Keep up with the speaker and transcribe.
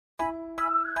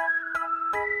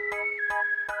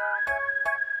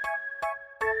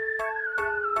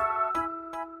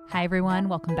Hi, everyone.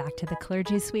 Welcome back to the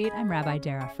Clergy Suite. I'm Rabbi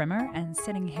Frimmer, and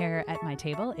sitting here at my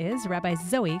table is Rabbi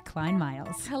Zoe Klein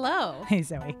Miles. Hello. Hey,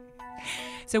 Zoe.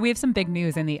 So we have some big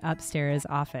news in the upstairs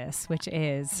office, which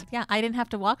is... Yeah, I didn't have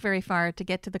to walk very far to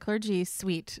get to the Clergy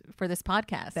Suite for this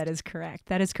podcast. That is correct.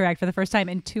 That is correct. For the first time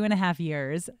in 2.5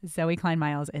 years, Zoe Klein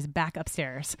Miles is back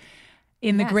upstairs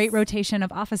in the great rotation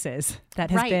of offices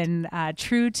that has been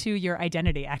true to your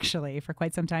identity, actually, for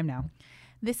quite some time now.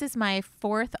 This is my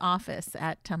fourth office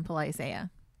at Temple Isaiah.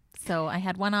 So I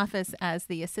had one office as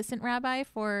the assistant rabbi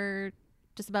for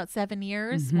just about 7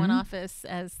 years, one office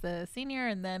as the senior,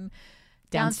 and then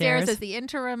downstairs as the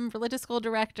interim religious school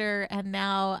director. And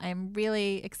now I'm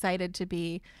really excited to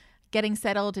be getting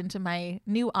settled into my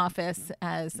new office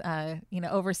as,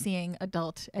 overseeing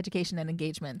adult education and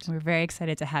engagement. We're very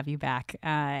excited to have you back.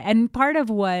 And part of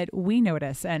what we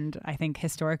notice, and I think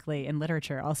historically in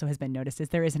literature also has been noticed, is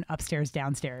there is an upstairs,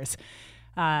 downstairs.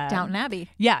 Downton Abbey.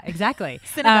 Yeah, exactly.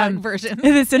 Synagogue version.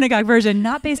 The synagogue version,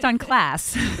 not based on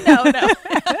class. No.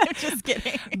 I'm just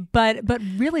kidding. But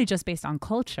really just based on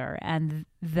culture, and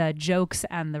the jokes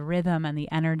and the rhythm and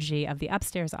the energy of the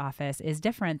upstairs office is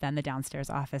different than the downstairs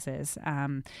offices.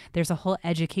 There's a whole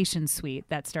education suite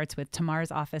that starts with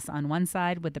Tamar's office on one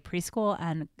side with the preschool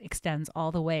and extends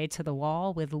all the way to the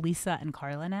wall with Lisa and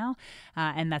Carla now.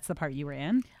 And that's the part you were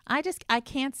in. I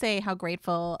can't say how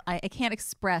grateful, I can't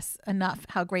express enough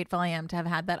how grateful I am to have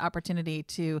had that opportunity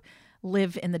to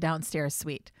live in the downstairs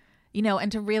suite,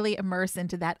 and to really immerse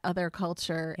into that other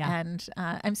culture. Yeah. And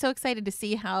I'm so excited to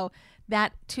see how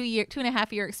that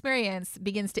 2.5 year experience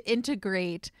begins to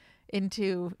integrate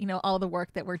into, all the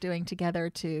work that we're doing together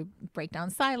to break down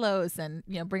silos and,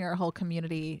 bring our whole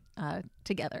community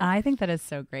together. I think that is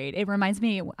so great. It reminds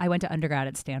me, I went to undergrad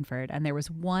at Stanford, and there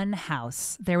was one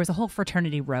house. There was a whole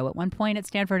fraternity row at one point at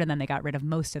Stanford, and then they got rid of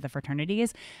most of the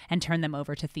fraternities and turned them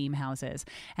over to theme houses.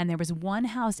 And there was one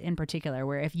house in particular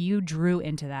where if you drew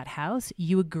into that house,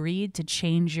 you agreed to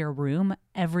change your room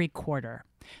every quarter.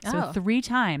 So 3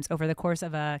 times over the course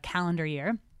of a calendar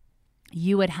year,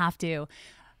 you would have to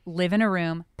live in a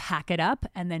room, pack it up,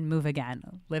 and then move again.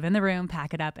 Live in the room,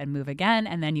 pack it up, and move again.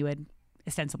 And then you would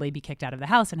ostensibly be kicked out of the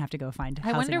house and have to go find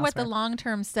housing I wonder what the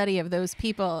long-term study of those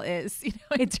people is,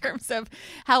 in terms of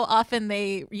how often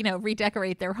they,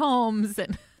 redecorate their homes.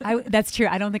 And that's true.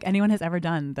 I don't think anyone has ever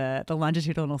done the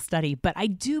longitudinal study, but I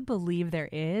do believe there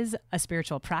is a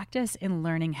spiritual practice in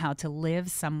learning how to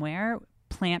live somewhere,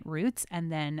 plant roots,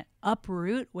 and then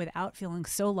uproot without feeling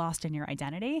so lost in your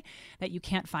identity that you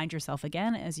can't find yourself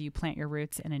again as you plant your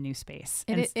roots in a new space.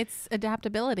 It's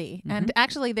adaptability. And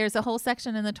actually, there's a whole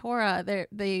section in the Torah.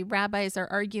 The rabbis are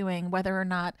arguing whether or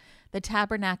not the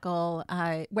tabernacle,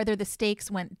 whether the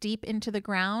stakes went deep into the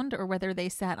ground or whether they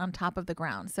sat on top of the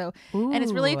ground. So, and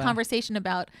it's really a conversation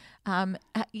about,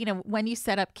 when you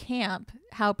set up camp,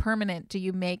 how permanent do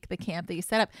you make the camp that you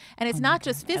set up? And it's not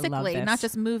just physically, not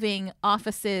just moving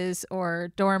offices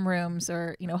or dorm rooms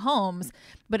or, homes,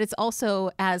 but it's also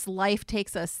as life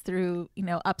takes us through,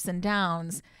 ups and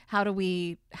downs, how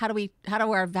do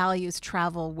our values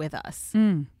travel with us?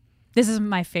 This is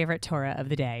my favorite Torah of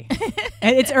the day.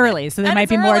 It's early, so there might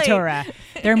be more Torah.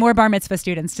 There are more bar mitzvah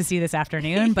students to see this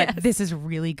afternoon, but this is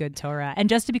really good Torah. And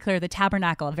just to be clear, the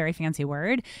tabernacle, a very fancy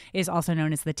word, is also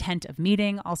known as the tent of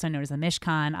meeting, also known as the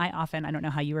Mishkan. I don't know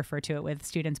how you refer to it with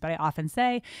students, but I often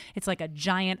say it's like a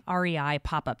giant REI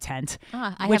pop-up tent,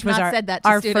 which was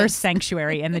our first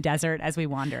sanctuary in the desert as we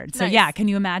wandered. So can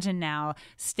you imagine now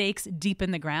stakes deep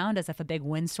in the ground as if a big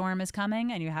windstorm is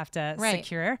coming and you have to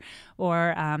secure,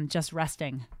 or just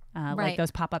resting, like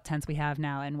those pop-up tents we have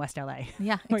now in West LA.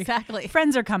 Yeah, exactly.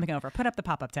 Friends are coming over. Put up the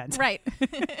pop-up tent. Right.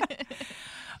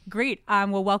 Great.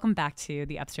 Well, welcome back to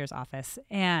the upstairs office.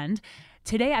 And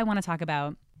today I want to talk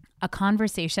about a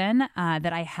conversation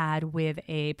that I had with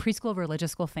a preschool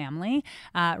religious school family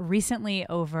recently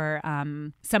over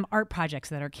some art projects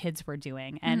that our kids were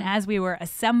doing. And as we were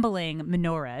assembling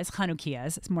menorahs,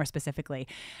 Chanukias more specifically,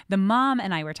 the mom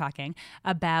and I were talking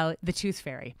about the tooth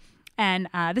fairy. And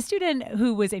the student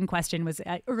who was in question was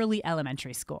at early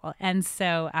elementary school. And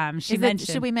so she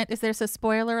mentioned... Is there a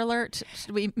spoiler alert?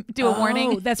 Should we do a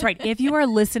warning? That's right. If you are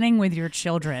listening with your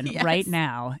children right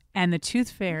now and the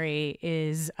tooth fairy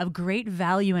is of great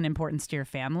value and importance to your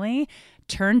family,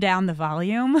 turn down the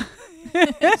volume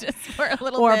just for a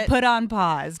little or bit. Put on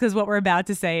pause, because what we're about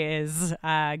to say is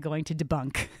going to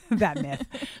debunk that myth.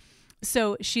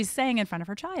 So she's saying in front of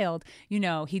her child,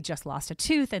 he just lost a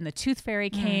tooth and the tooth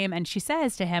fairy came and she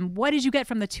says to him, "What did you get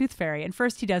from the tooth fairy?" And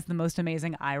first he does the most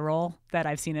amazing eye roll that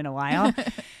I've seen in a while.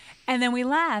 And then we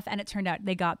laugh, and it turned out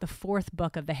they got the 4th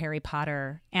book of the Harry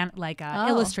Potter and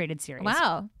illustrated series.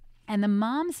 Wow. And the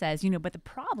mom says, but the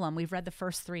problem, we've read the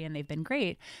first 3 and they've been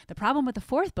great. The problem with the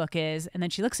 4th book is, and then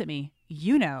she looks at me,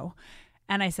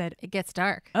 and I said, it gets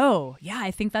dark. Oh, yeah,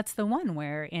 I think that's the one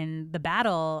where in the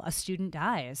battle, a student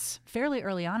dies fairly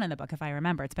early on in the book, if I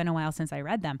remember. It's been a while since I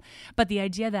read them. But the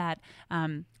idea that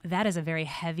that is a very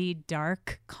heavy,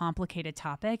 dark, complicated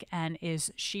topic. And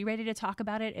is she ready to talk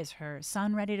about it? Is her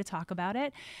son ready to talk about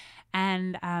it?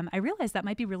 And I realized that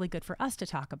might be really good for us to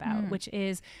talk about, which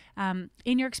is,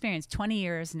 in your experience, 20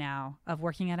 years now of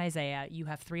working at Isaiah, you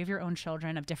have 3 of your own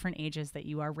children of different ages that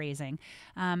you are raising.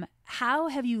 How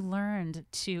have you learned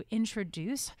to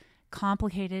introduce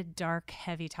complicated, dark,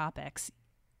 heavy topics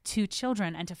to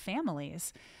children and to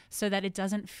families so that it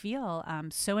doesn't feel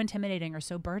so intimidating or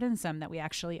so burdensome that we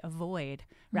actually avoid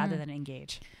rather than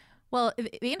engage? Well,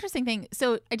 the interesting thing,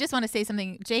 so I just want to say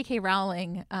something. J.K.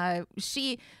 Rowling,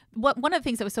 one of the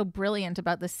things that was so brilliant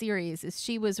about the series is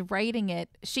she was writing it.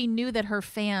 She knew that her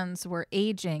fans were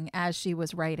aging as she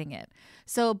was writing it.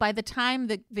 So by the time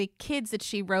the kids that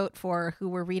she wrote for who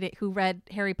read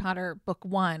Harry Potter book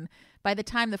 1, by the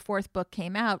time the 4th book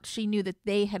came out, she knew that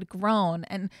they had grown.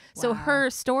 And so her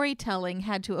storytelling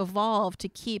had to evolve to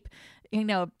keep,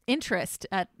 interest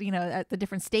at the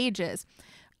different stages.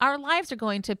 Our lives are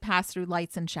going to pass through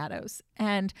lights and shadows.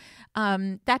 And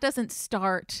that doesn't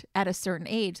start at a certain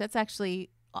age. That's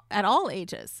actually at all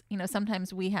ages.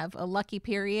 Sometimes we have a lucky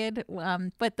period,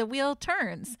 but the wheel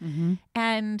turns. Mm-hmm.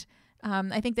 And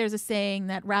I think there's a saying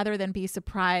that rather than be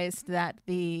surprised that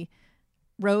the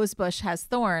rose bush has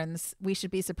thorns, we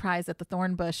should be surprised that the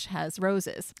thorn bush has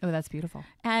roses. Oh, that's beautiful.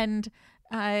 And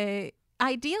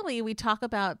ideally, we talk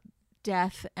about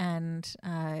death and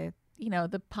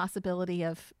the possibility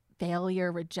of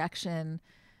failure, rejection,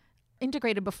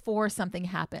 integrated before something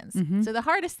happens. Mm-hmm. So the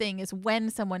hardest thing is when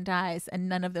someone dies and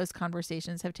none of those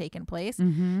conversations have taken place.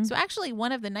 Mm-hmm. So actually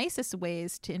one of the nicest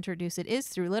ways to introduce it is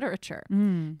through literature,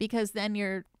 because then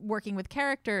you're working with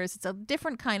characters. It's a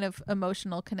different kind of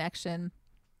emotional connection.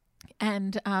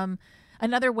 And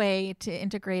another way to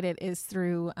integrate it is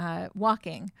through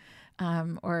walking.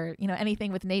 Or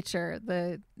anything with nature.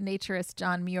 The naturist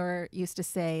John Muir used to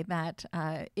say that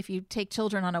if you take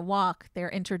children on a walk, they're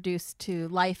introduced to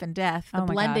life and death, the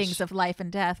blendings of life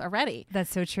and death already. That's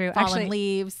so true. Fallen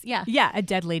leaves, yeah,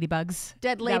 dead ladybugs.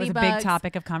 That was a big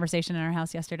topic of conversation in our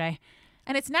house yesterday.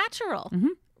 And it's natural,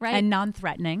 right? And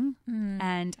non-threatening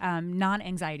and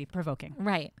non-anxiety provoking,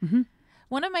 right? Mm-hmm.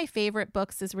 One of my favorite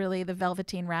books is really The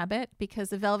Velveteen Rabbit, because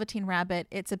The Velveteen Rabbit,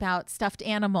 it's about stuffed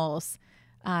animals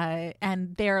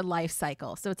and their life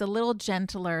cycle. So it's a little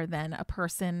gentler than a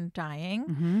person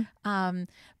dying. Mm-hmm.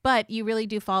 But you really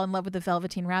do fall in love with the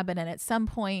Velveteen Rabbit. And at some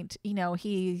point,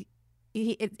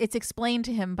 it's explained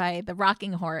to him by the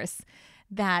rocking horse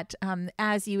that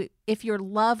if you're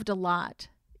loved a lot,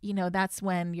 that's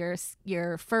when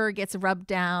your fur gets rubbed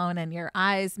down and your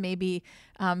eyes maybe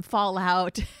fall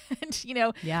out, and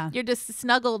you're just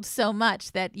snuggled so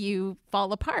much that you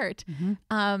fall apart.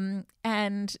 Mm-hmm.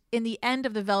 And in the end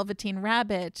of the Velveteen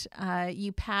Rabbit,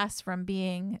 you pass from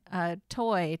being a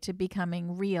toy to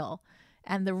becoming real,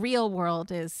 and the real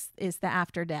world is the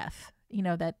after death.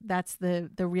 That's the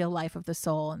real life of the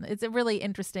soul, and it's a really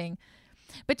interesting.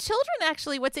 But children,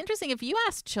 actually, what's interesting, if you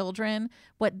ask children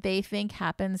what they think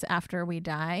happens after we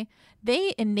die,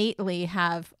 they innately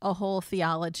have a whole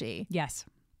theology. Yes,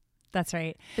 that's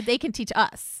right. That they can teach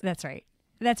us. That's right.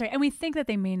 That's right. And we think that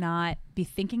they may not be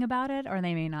thinking about it or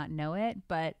they may not know it,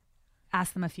 but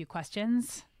ask them a few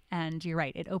questions. And you're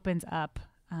right. It opens up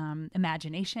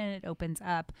imagination. It opens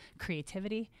up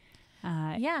creativity.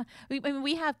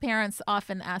 We have parents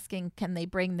often asking, can they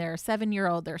bring their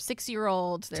 7-year-old, their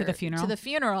 6-year-old to the funeral? To the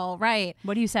funeral, right?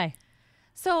 What do you say?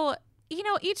 So,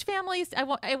 each family,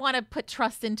 I want to put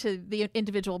trust into the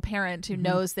individual parent who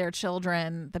knows their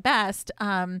children the best.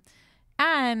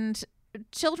 And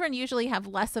children usually have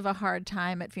less of a hard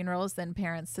time at funerals than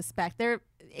parents suspect.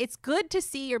 It's good to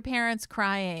see your parents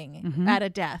crying at a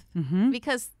death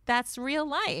because that's real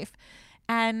life.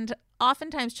 And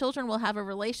oftentimes children will have a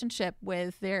relationship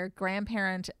with their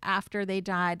grandparent after they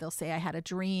died. They'll say, I had a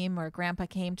dream, or grandpa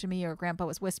came to me, or grandpa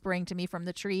was whispering to me from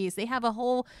the trees. They have a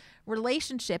whole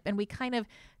relationship, and we kind of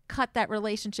cut that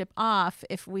relationship off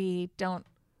if we don't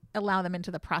allow them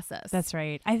into the process. That's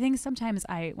right. I think sometimes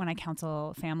when I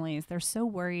counsel families, they're so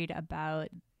worried about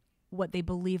what they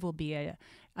believe will be a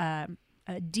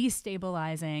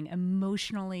destabilizing,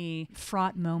 emotionally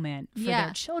fraught moment for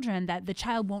their children that the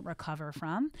child won't recover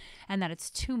from, and that it's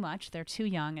too much. They're too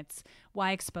young. It's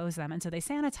why expose them? And so they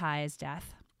sanitize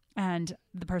death, and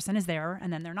the person is there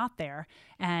and then they're not there,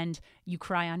 and you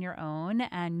cry on your own,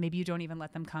 and maybe you don't even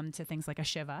let them come to things like a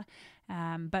shiva,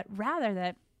 but rather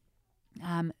that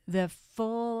The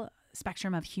full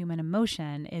spectrum of human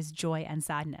emotion is joy and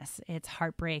sadness. It's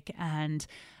heartbreak and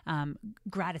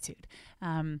gratitude.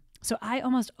 So I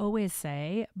almost always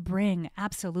say, bring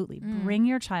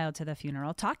your child to the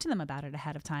funeral. Talk to them about it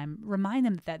ahead of time. Remind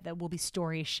them that there will be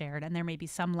stories shared and there may be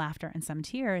some laughter and some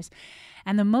tears.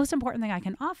 And the most important thing I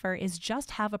can offer is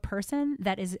just have a person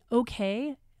that is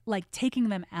okay, like taking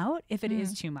them out if it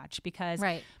is too much, because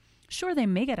sure, they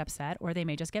may get upset or they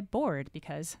may just get bored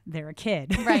because they're a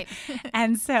kid. Right.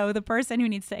 And so the person who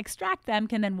needs to extract them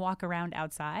can then walk around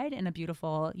outside in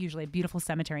usually a beautiful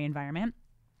cemetery environment.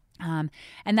 And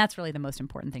that's really the most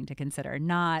important thing to consider,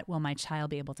 not will my child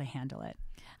be able to handle it.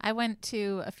 I went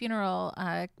to a funeral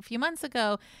a few months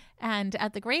ago, and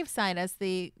at the graveside, as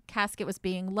the casket was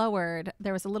being lowered,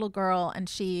 there was a little girl, and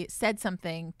she said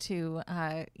something to,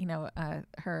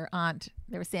 her aunt.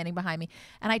 They were standing behind me,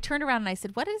 and I turned around and I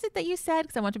said, "What is it that you said?"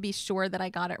 Because I want to be sure that I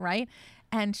got it right.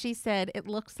 And she said, "It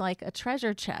looks like a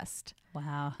treasure chest."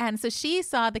 Wow. And so she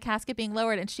saw the casket being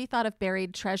lowered and she thought of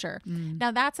buried treasure. Now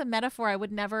that's a metaphor I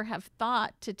would never have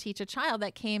thought to teach a child.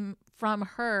 That came from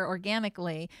her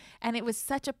organically. And it was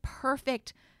such a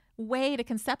perfect way to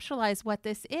conceptualize what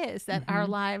this is, that our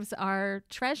lives are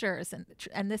treasures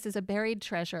and this is a buried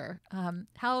treasure.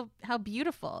 How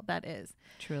beautiful that is.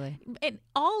 Truly. In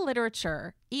all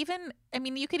literature, you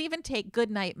could even take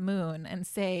Goodnight Moon and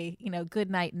say, good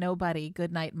night nobody,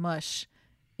 good night mush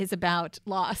is about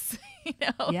loss.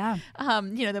 Yeah.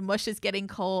 The mush is getting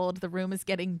cold, the room is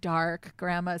getting dark,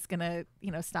 grandma's gonna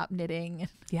stop knitting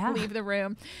and leave the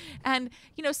room. And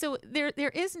so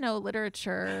there is no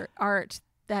literature art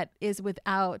that is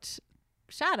without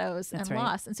shadows and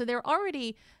loss. And so they're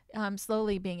already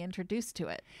slowly being introduced to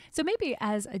it. So maybe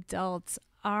as adults,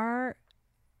 our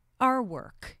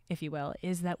work, if you will,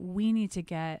 is that we need to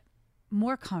get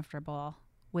more comfortable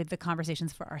with the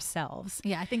conversations for ourselves.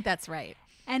 Yeah, I think that's right.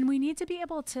 And we need to be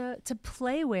able to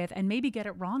play with and maybe get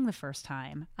it wrong the first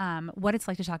time, what it's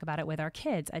like to talk about it with our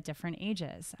kids at different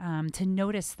ages, to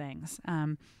notice things.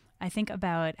 I think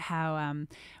about how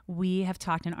we have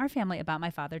talked in our family about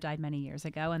my father died many years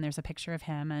ago, and there's a picture of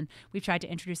him, and we've tried to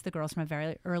introduce the girls from a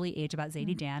very early age about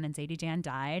Zadie Dan, and Zadie Dan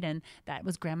died, and that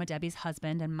was Grandma Debbie's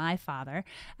husband and my father.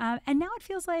 And now it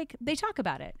feels like they talk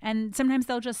about it, and sometimes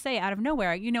they'll just say out of nowhere,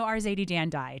 our Zadie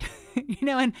Dan died,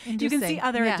 and you can see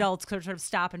other adults sort of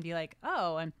stop and be like,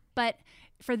 oh, but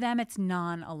for them, it's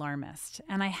non-alarmist.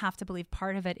 And I have to believe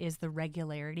part of it is the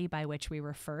regularity by which we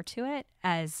refer to it,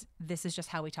 as this is just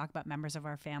how we talk about members of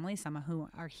our family, some of who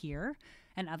are here,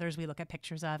 and others we look at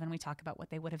pictures of and we talk about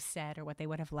what they would have said or what they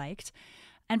would have liked.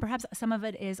 And perhaps some of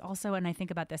it is also, and I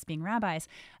think about this being rabbis,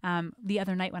 the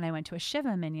other night when I went to a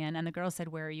Shiva minyan and the girls said,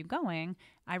 "Where are you going?"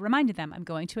 I reminded them, I'm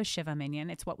going to a Shiva minyan.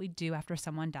 It's what we do after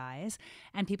someone dies.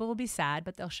 And people will be sad,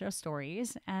 but they'll share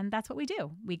stories. And that's what we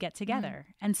do. We get together.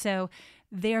 And so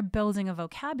they're building a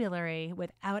vocabulary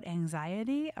without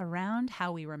anxiety around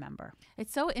how we remember.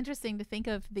 It's so interesting to think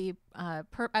of I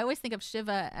always think of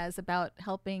Shiva as about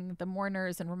helping the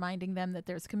mourners and reminding them that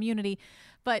there's community.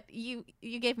 But you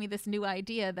gave me this new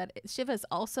idea that Shiva is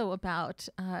also about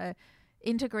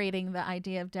integrating the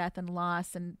idea of death and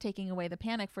loss and taking away the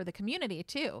panic for the community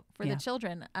too, for the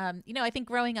children. I think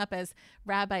growing up as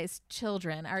rabbis'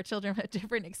 children, our children have a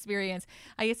different experience.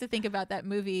 I used to think about that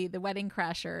movie, The Wedding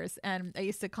Crashers, and I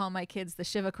used to call my kids the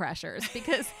Shiva Crashers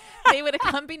because they would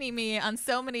accompany me on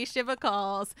so many Shiva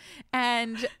calls.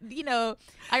 And,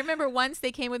 I remember once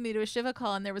they came with me to a Shiva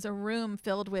call and there was a room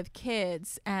filled with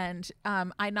kids, and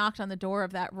I knocked on the door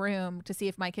of that room to see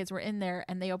if my kids were in there,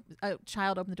 and a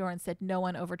child opened the door and said, "No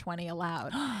one over 20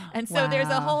 allowed." And so there's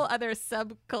a whole other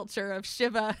subculture of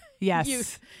Shiva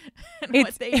youth and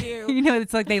what they do.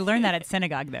 It's like they learned that at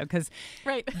synagogue, though, because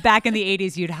back in the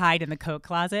 80s, you'd hide in the coat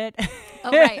closet.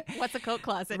 Oh, right. What's a coat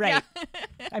closet? Right. Yeah.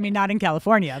 I mean, not in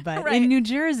California, but in New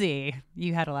Jersey,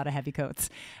 you had a lot of heavy coats.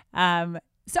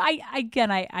 So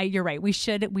you're right. We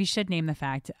should name the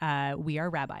fact we are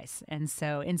rabbis. And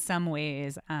so in some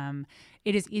ways,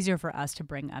 it is easier for us to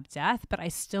bring up death, but I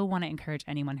still want to encourage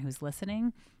anyone who's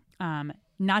listening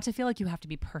not to feel like you have to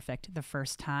be perfect the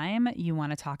first time you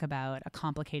want to talk about a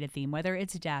complicated theme, whether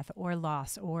it's death or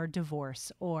loss or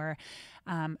divorce or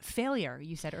failure.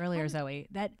 You said earlier, Zoe,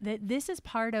 that this is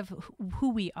part of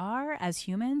who we are as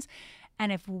humans.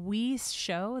 And if we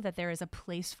show that there is a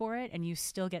place for it and you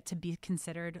still get to be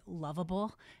considered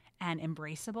lovable and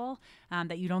embraceable,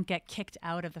 that you don't get kicked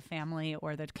out of the family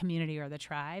or the community or the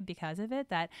tribe because of it,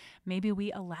 that maybe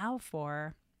we allow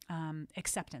for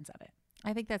acceptance of it.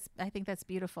 I think that's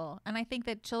beautiful. And I think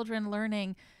that children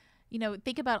learning,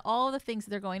 think about all the things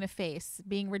they're going to face,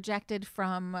 being rejected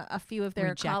from a few of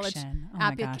their college. Oh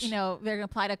my gosh. They're going to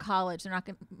apply to college. They're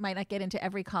might not get into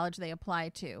every college they apply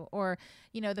to, or,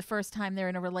 the first time they're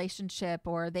in a relationship,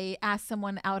 or they ask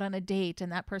someone out on a date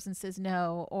and that person says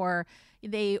no, or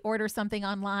they order something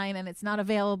online and it's not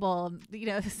available.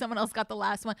 Someone else got the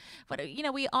last one. But,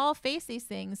 we all face these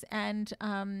things, and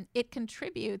it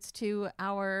contributes to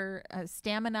our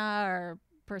stamina, our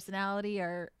personality,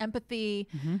 our empathy.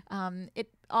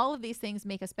 All of these things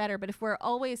make us better. But if we're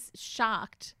always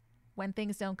shocked when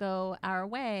things don't go our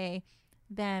way,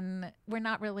 then we're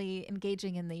not really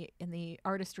engaging in the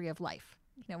artistry of life.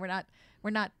 We're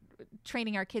not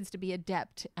training our kids to be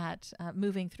adept at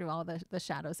moving through all the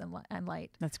shadows and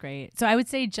light. That's great. So I would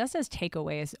say, just as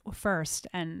takeaways first,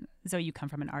 and Zoe, you come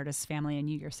from an artist family and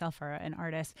you yourself are an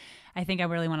artist, I think I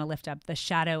really want to lift up the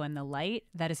shadow and the light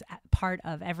that is part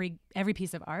of every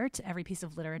piece of art, every piece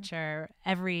of literature,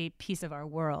 every piece of our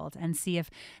world, and see if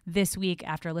this week,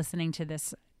 after listening to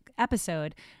this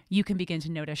episode, you can begin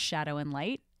to notice shadow and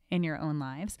light in your own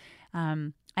lives.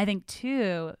 I think,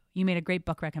 too, you made a great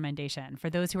book recommendation for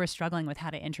those who are struggling with how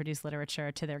to introduce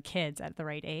literature to their kids at the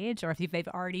right age, or if they've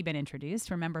already been introduced.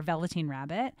 Remember Velveteen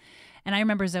Rabbit? And I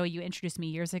remember, Zoe, you introduced me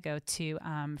years ago to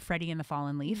Freddie and the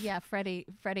Fallen Leaf. Yeah, Freddie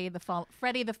the Fallen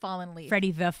Leaf.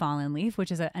 Freddie the Fallen Leaf,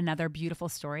 which is another beautiful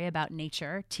story about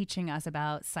nature, teaching us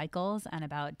about cycles and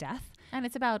about death. And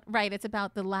it's about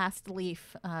the last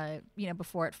leaf,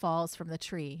 before it falls from the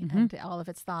tree, and all of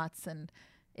its thoughts. And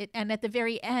at the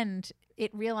very end, it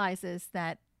realizes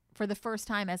that for the first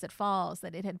time as it falls,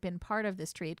 that it had been part of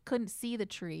this tree. It couldn't see the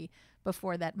tree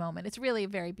before that moment. It's really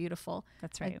very beautiful.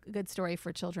 That's right. A good story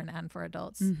for children and for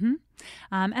adults. And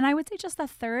I would say just the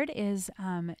third is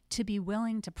to be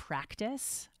willing to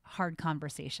practice hard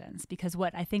conversations, because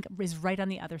what I think is right on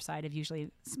the other side of usually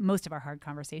most of our hard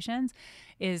conversations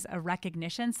is a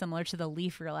recognition, similar to the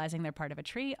leaf realizing they're part of a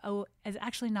tree. Oh, it's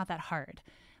actually not that hard.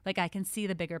 Like, I can see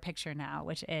the bigger picture now,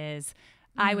 which is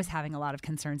I was having a lot of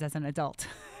concerns as an adult,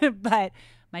 but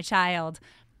my child,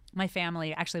 my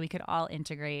family, actually, we could all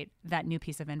integrate that new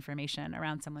piece of information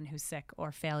around someone who's sick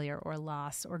or failure or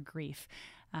loss or grief.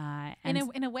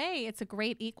 In a way, it's a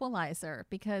great equalizer,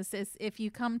 because if you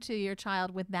come to your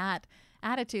child with that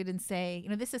attitude and say,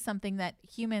 this is something that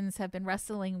humans have been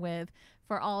wrestling with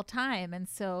for all time, and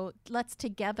so let's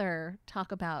together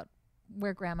talk about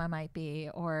where grandma might be,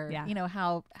 or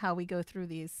how we go through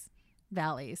these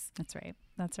valleys. That's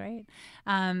right.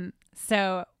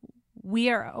 So we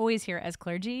are always here as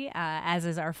clergy, as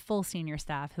is our full senior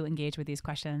staff, who engage with these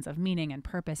questions of meaning and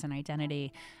purpose and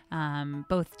identity,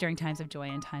 both during times of joy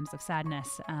and times of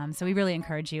sadness. So we really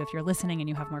encourage you, if you're listening and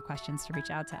you have more questions, to reach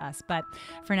out to us. But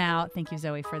for now, thank you,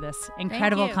 Zoe, for this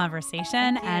incredible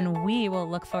conversation. And we will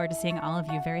look forward to seeing all of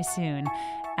you very soon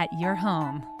at your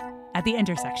home, at the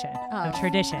intersection of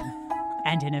tradition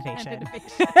and innovation.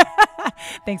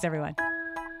 Thanks, everyone.